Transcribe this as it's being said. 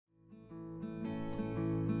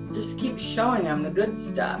just keep showing them the good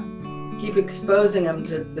stuff. Keep exposing them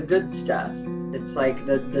to the good stuff. It's like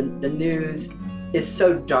the news is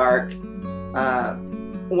so dark.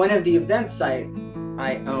 One of the events I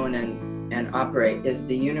own and operate is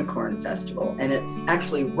the Unicorn Festival, and it's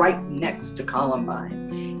actually right next to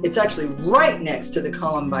Columbine. It's actually right next to the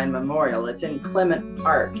Columbine Memorial. It's in Clement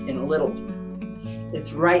Park in Littleton.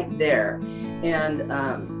 It's right there, and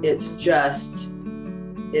it's just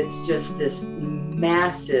this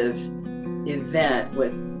massive event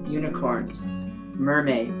with unicorns,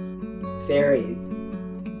 mermaids, fairies,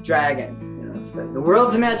 dragons. It's the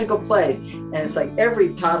world's a magical place, and it's like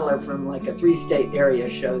every toddler from like a 3-state area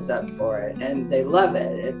shows up for it, and they love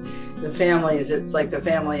it. The families, it's like the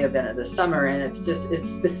family event of the summer, and it's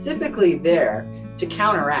specifically there to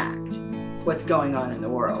counteract what's going on in the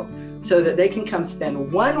world, so that they can come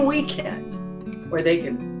spend one weekend where they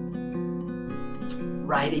can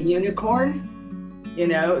ride a unicorn,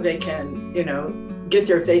 they can, get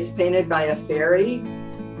their face painted by a fairy.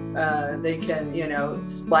 They can,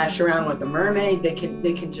 splash around with a mermaid. They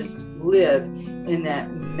can just live in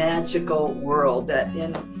that magical world that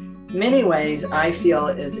in many ways I feel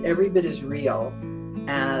is every bit as real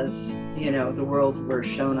as, the world we're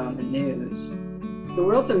shown on the news. The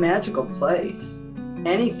world's a magical place.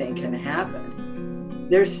 Anything can happen.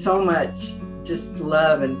 There's so much just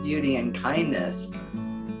love and beauty and kindness.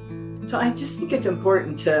 So I just think it's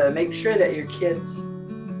important to make sure that your kids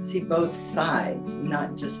see both sides,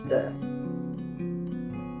 not just the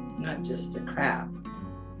crap.